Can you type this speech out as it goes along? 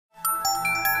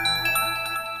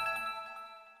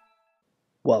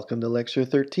Welcome to Lecture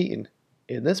 13.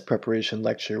 In this preparation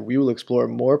lecture, we will explore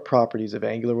more properties of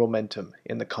angular momentum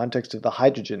in the context of the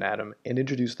hydrogen atom and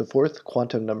introduce the fourth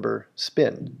quantum number,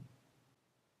 spin.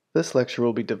 This lecture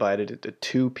will be divided into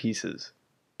two pieces.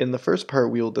 In the first part,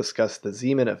 we will discuss the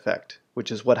Zeeman effect, which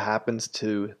is what happens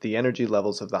to the energy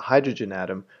levels of the hydrogen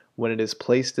atom when it is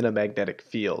placed in a magnetic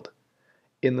field.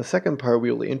 In the second part,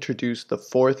 we will introduce the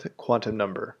fourth quantum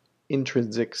number,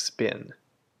 intrinsic spin.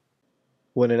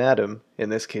 When an atom, in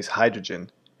this case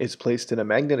hydrogen, is placed in a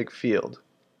magnetic field,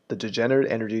 the degenerate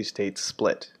energy states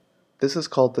split. This is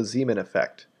called the Zeeman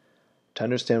effect. To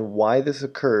understand why this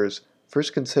occurs,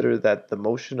 first consider that the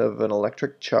motion of an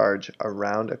electric charge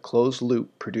around a closed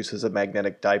loop produces a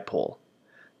magnetic dipole.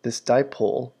 This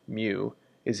dipole, mu,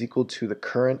 is equal to the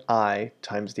current I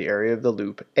times the area of the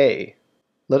loop A.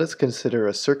 Let us consider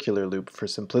a circular loop for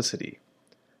simplicity.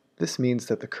 This means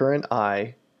that the current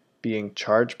I, being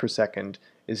charge per second,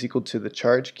 is equal to the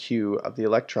charge q of the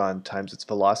electron times its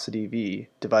velocity v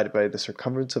divided by the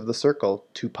circumference of the circle,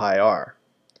 2 pi r.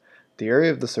 The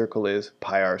area of the circle is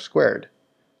pi r squared,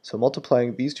 so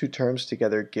multiplying these two terms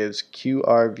together gives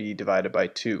qrv divided by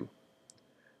 2.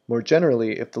 More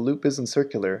generally, if the loop isn't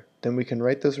circular, then we can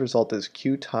write this result as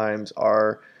q times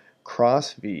r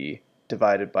cross v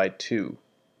divided by 2.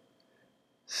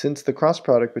 Since the cross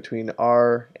product between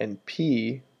r and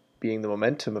p, being the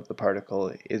momentum of the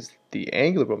particle, is the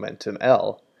angular momentum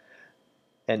L,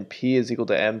 and p is equal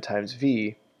to m times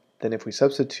v, then if we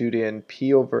substitute in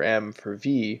p over m for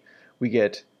v, we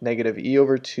get negative e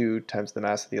over 2 times the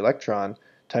mass of the electron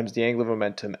times the angular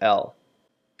momentum L.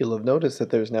 You'll have noticed that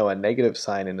there's now a negative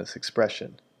sign in this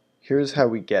expression. Here's how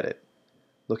we get it.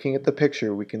 Looking at the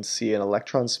picture, we can see an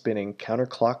electron spinning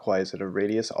counterclockwise at a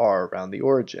radius r around the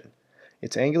origin.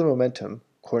 Its angular momentum,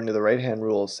 according to the right-hand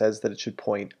rule, says that it should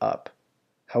point up.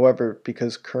 However,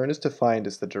 because current is defined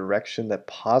as the direction that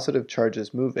positive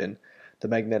charges move in, the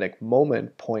magnetic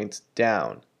moment points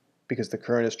down, because the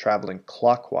current is traveling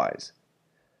clockwise.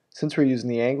 Since we're using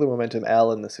the angular momentum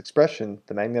L in this expression,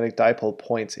 the magnetic dipole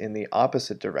points in the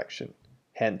opposite direction,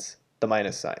 hence the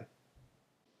minus sign.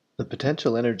 The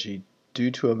potential energy due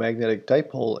to a magnetic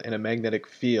dipole in a magnetic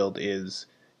field is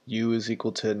U is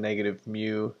equal to negative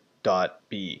mu dot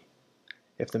B.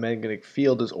 If the magnetic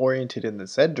field is oriented in the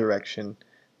z direction,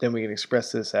 then we can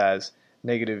express this as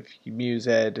negative mu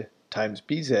z times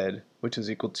bz, which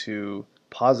is equal to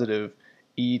positive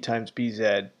E times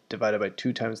bz divided by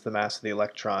 2 times the mass of the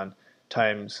electron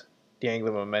times the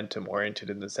angular momentum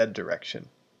oriented in the z direction.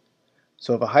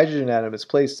 So if a hydrogen atom is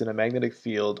placed in a magnetic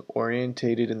field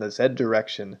orientated in the z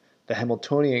direction, the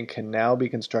Hamiltonian can now be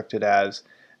constructed as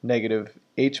negative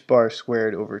h bar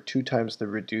squared over 2 times the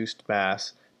reduced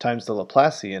mass times the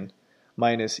Laplacian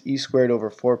minus e squared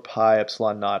over 4 pi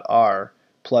epsilon naught r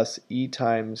plus e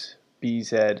times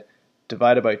bz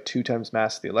divided by 2 times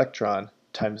mass of the electron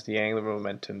times the angular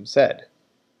momentum z.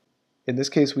 In this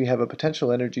case, we have a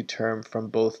potential energy term from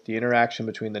both the interaction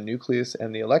between the nucleus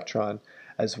and the electron,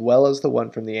 as well as the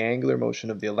one from the angular motion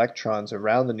of the electrons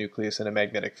around the nucleus in a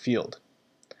magnetic field.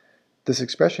 This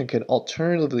expression can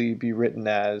alternatively be written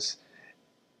as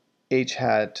h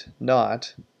hat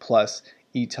naught plus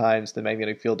E times the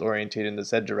magnetic field orientated in the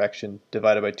z direction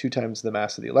divided by 2 times the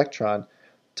mass of the electron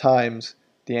times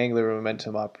the angular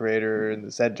momentum operator in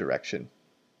the z direction,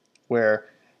 where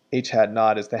h hat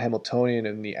naught is the Hamiltonian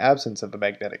in the absence of a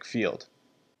magnetic field.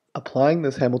 Applying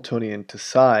this Hamiltonian to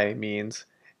psi means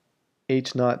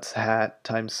h naught hat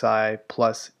times psi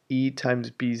plus E times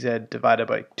bz divided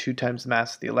by 2 times the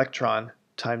mass of the electron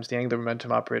times the angular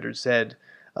momentum operator z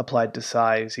applied to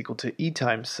psi is equal to E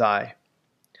times psi.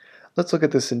 Let's look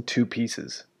at this in two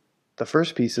pieces. The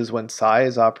first piece is when psi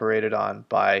is operated on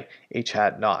by h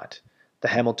hat naught, the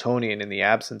Hamiltonian in the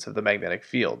absence of the magnetic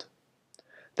field.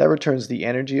 That returns the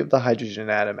energy of the hydrogen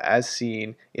atom as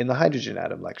seen in the hydrogen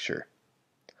atom lecture.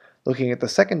 Looking at the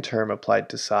second term applied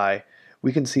to psi,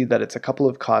 we can see that it's a couple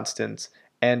of constants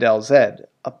and Lz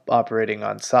operating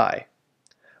on psi.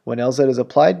 When Lz is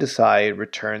applied to psi, it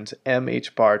returns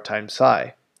mh bar times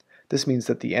psi. This means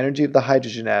that the energy of the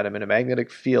hydrogen atom in a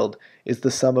magnetic field is the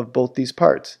sum of both these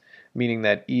parts, meaning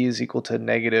that E is equal to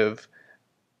negative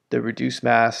the reduced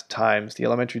mass times the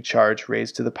elementary charge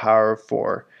raised to the power of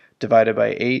 4 divided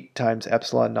by 8 times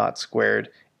epsilon naught squared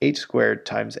h squared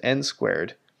times n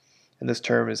squared. And this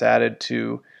term is added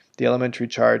to the elementary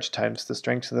charge times the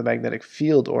strength of the magnetic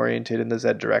field oriented in the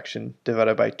z direction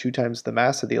divided by 2 times the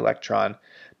mass of the electron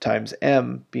times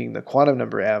m, being the quantum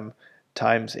number m,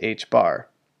 times h bar.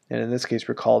 And in this case,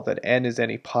 recall that n is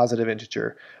any positive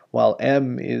integer, while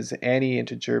m is any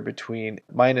integer between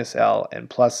minus L and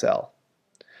plus L.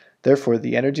 Therefore,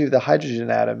 the energy of the hydrogen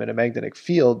atom in a magnetic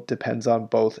field depends on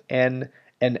both N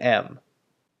and M.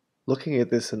 Looking at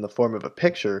this in the form of a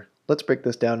picture, let's break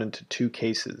this down into two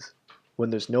cases. When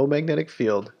there's no magnetic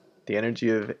field, the energy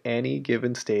of any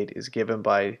given state is given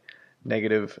by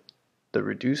negative the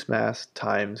reduced mass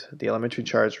times the elementary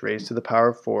charge raised to the power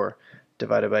of 4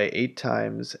 divided by 8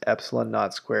 times epsilon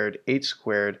naught squared h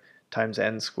squared times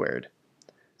n squared.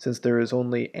 Since there is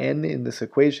only n in this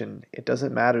equation, it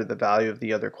doesn't matter the value of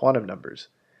the other quantum numbers.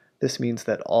 This means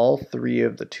that all three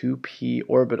of the 2p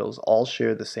orbitals all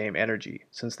share the same energy,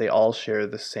 since they all share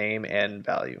the same n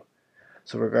value.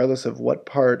 So regardless of what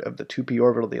part of the 2p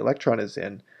orbital the electron is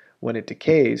in, when it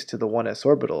decays to the 1s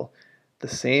orbital, the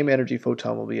same energy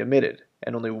photon will be emitted,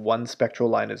 and only one spectral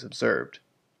line is observed.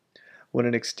 When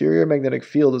an exterior magnetic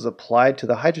field is applied to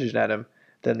the hydrogen atom,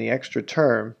 then the extra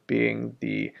term, being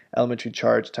the elementary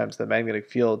charge times the magnetic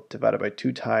field divided by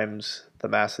 2 times the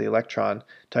mass of the electron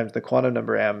times the quantum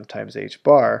number m times h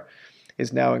bar,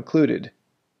 is now included,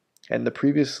 and the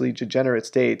previously degenerate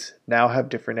states now have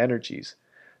different energies.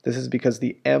 This is because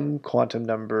the m quantum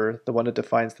number, the one that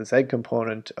defines the z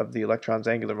component of the electron's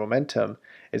angular momentum,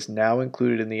 is now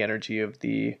included in the energy of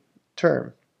the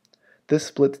term. This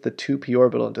splits the 2p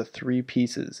orbital into 3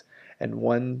 pieces, and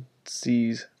one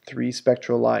sees 3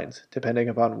 spectral lines, depending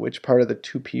upon which part of the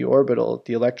 2p orbital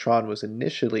the electron was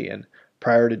initially in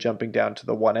prior to jumping down to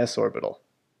the 1s orbital.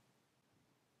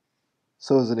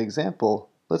 So as an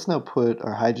example, let's now put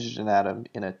our hydrogen atom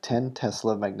in a 10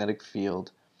 Tesla magnetic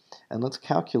field, and let's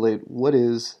calculate what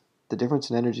is the difference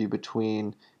in energy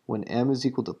between when m is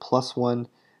equal to plus 1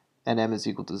 and m is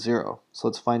equal to 0. So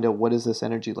let's find out what is this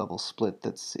energy level split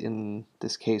that's in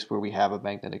this case where we have a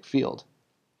magnetic field.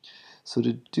 So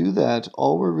to do that,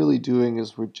 all we're really doing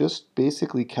is we're just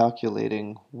basically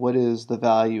calculating what is the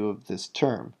value of this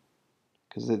term,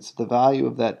 because it's the value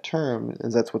of that term,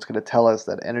 and that's what's going to tell us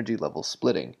that energy level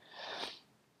splitting.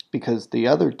 Because the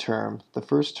other term, the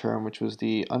first term, which was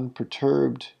the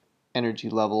unperturbed energy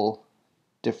level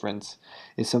difference,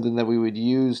 is something that we would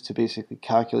use to basically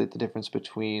calculate the difference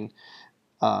between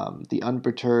the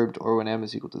unperturbed, or when m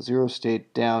is equal to 0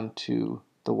 state, down to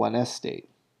the 1s state.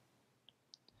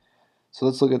 So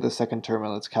let's look at the second term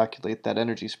and let's calculate that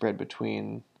energy spread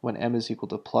between when m is equal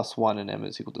to plus 1 and m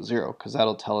is equal to 0, because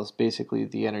that'll tell us basically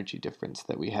the energy difference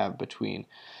that we have between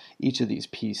each of these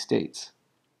p states.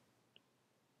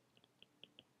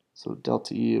 So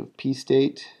delta E of p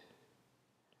state,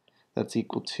 that's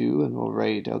equal to, and we'll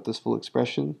write out this full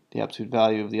expression, the absolute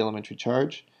value of the elementary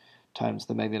charge times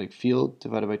the magnetic field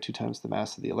divided by 2 times the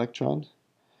mass of the electron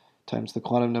times the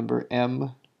quantum number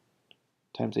m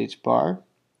times h bar.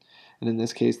 And in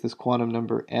this case, this quantum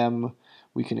number m,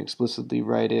 we can explicitly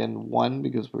write in 1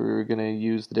 because we're going to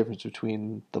use the difference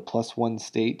between the plus 1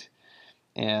 state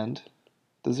and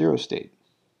the 0 state.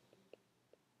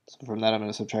 So from that, I'm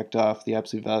going to subtract off the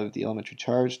absolute value of the elementary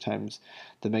charge times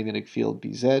the magnetic field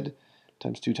Bz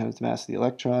times 2 times the mass of the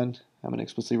electron. I'm going to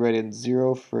explicitly write in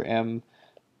 0 for m,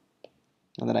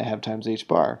 and then I have times h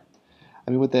bar.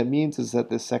 I mean, what that means is that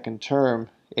this second term,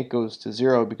 it goes to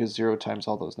 0 because 0 times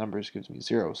all those numbers gives me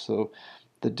 0. So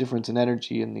the difference in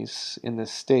energy in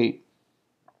this state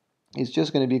is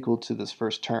just going to be equal to this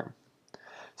first term.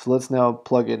 So let's now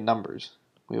plug in numbers.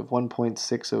 We have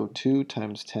 1.602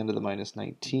 times 10 to the minus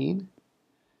 19.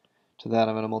 To that,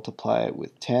 I'm going to multiply it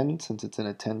with 10, since it's in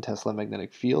a 10 Tesla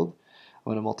magnetic field.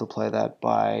 I'm going to multiply that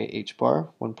by h bar,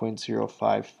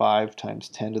 1.055 times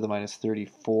 10 to the minus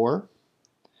 34.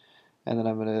 And then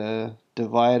I'm going to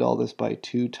divide all this by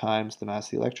 2 times the mass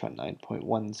of the electron,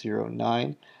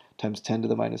 9.109 times 10 to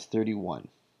the minus 31.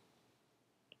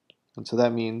 And so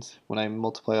that means when I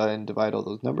multiply and divide all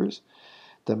those numbers,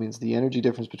 that means the energy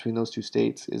difference between those two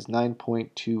states is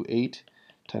 9.28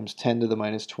 times 10 to the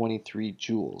minus 23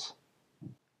 joules.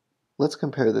 Let's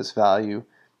compare this value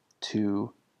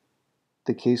to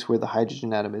the case where the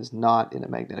hydrogen atom is not in a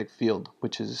magnetic field,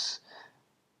 which is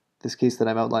this case that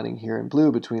I'm outlining here in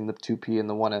blue between the 2p and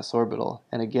the 1s orbital.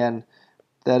 And again,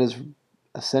 that is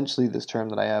essentially this term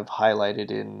that I have highlighted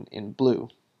in blue.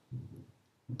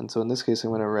 And so in this case,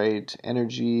 I'm going to write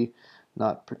energy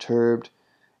not perturbed,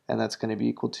 and that's going to be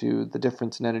equal to the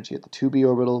difference in energy at the 2b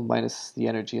orbital minus the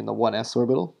energy in the 1s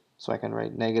orbital. So I can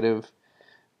write negative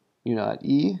u naught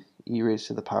e raised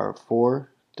to the power of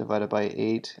 4 divided by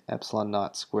 8 epsilon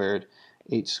naught squared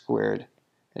h squared.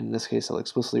 In this case, I'll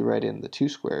explicitly write in the 2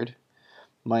 squared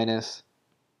minus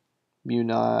mu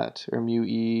naught, or mu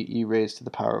e raised to the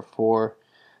power of 4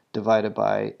 divided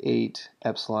by 8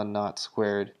 epsilon naught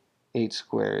squared h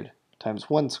squared times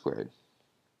 1 squared,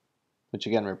 which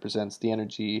again represents the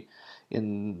energy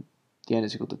in the n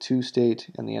is equal to 2 state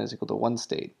and the n is equal to 1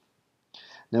 state.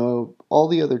 Now, all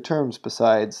the other terms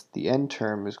besides the end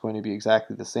term is going to be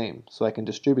exactly the same, so I can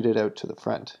distribute it out to the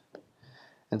front.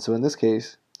 And so in this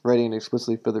case, writing it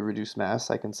explicitly for the reduced mass,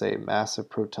 I can say mass of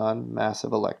proton, mass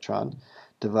of electron,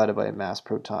 divided by mass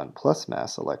proton plus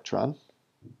mass electron.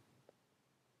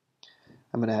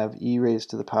 I'm going to have e raised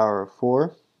to the power of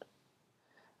 4.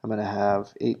 I'm going to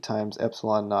have 8 times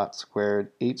epsilon naught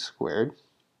squared, h squared.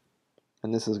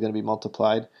 And this is going to be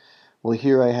multiplied. Well,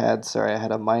 here I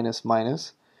had a minus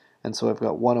minus. And so I've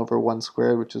got 1 over 1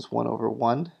 squared, which is 1 over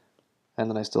 1. And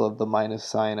then I still have the minus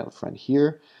sign out front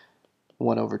here.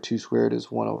 1 over 2 squared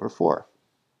is 1 over 4.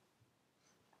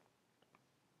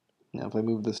 Now if I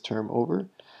move this term over,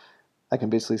 I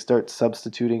can basically start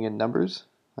substituting in numbers.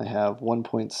 I have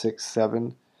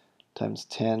 1.67 times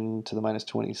 10 to the minus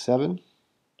 27.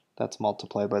 That's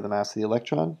multiplied by the mass of the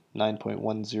electron,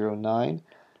 9.109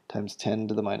 times 10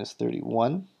 to the minus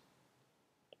 31.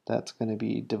 That's going to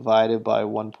be divided by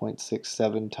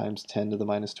 1.67 times 10 to the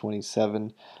minus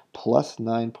 27 plus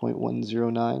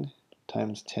 9.109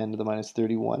 times 10 to the minus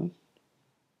 31.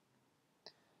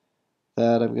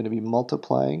 That I'm going to be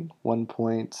multiplying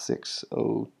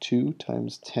 1.602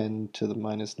 times 10 to the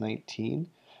minus 19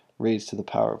 raised to the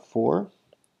power of 4.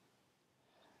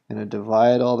 I'm going to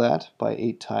divide all that by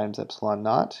 8 times epsilon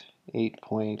naught,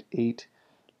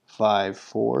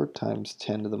 8.854 times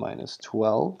 10 to the minus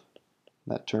 12.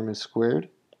 That term is squared.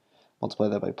 Multiply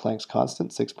that by Planck's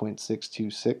constant,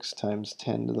 6.626 times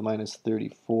 10 to the minus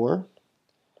 34.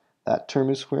 That term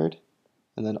is squared.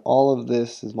 And then all of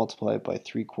this is multiplied by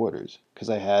 3/4, because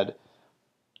I had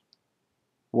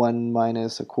 1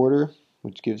 minus a quarter,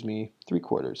 which gives me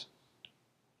 3/4.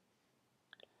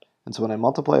 And so when I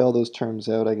multiply all those terms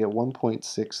out, I get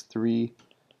 1.63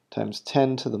 times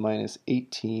 10 to the minus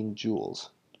 18 joules.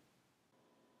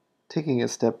 Taking a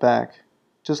step back,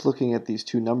 just looking at these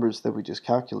two numbers that we just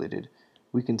calculated,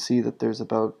 we can see that there's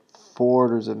about 4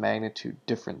 orders of magnitude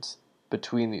difference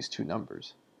between these two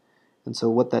numbers. And so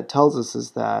what that tells us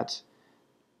is that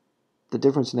the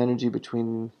difference in energy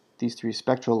between these three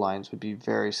spectral lines would be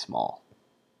very small.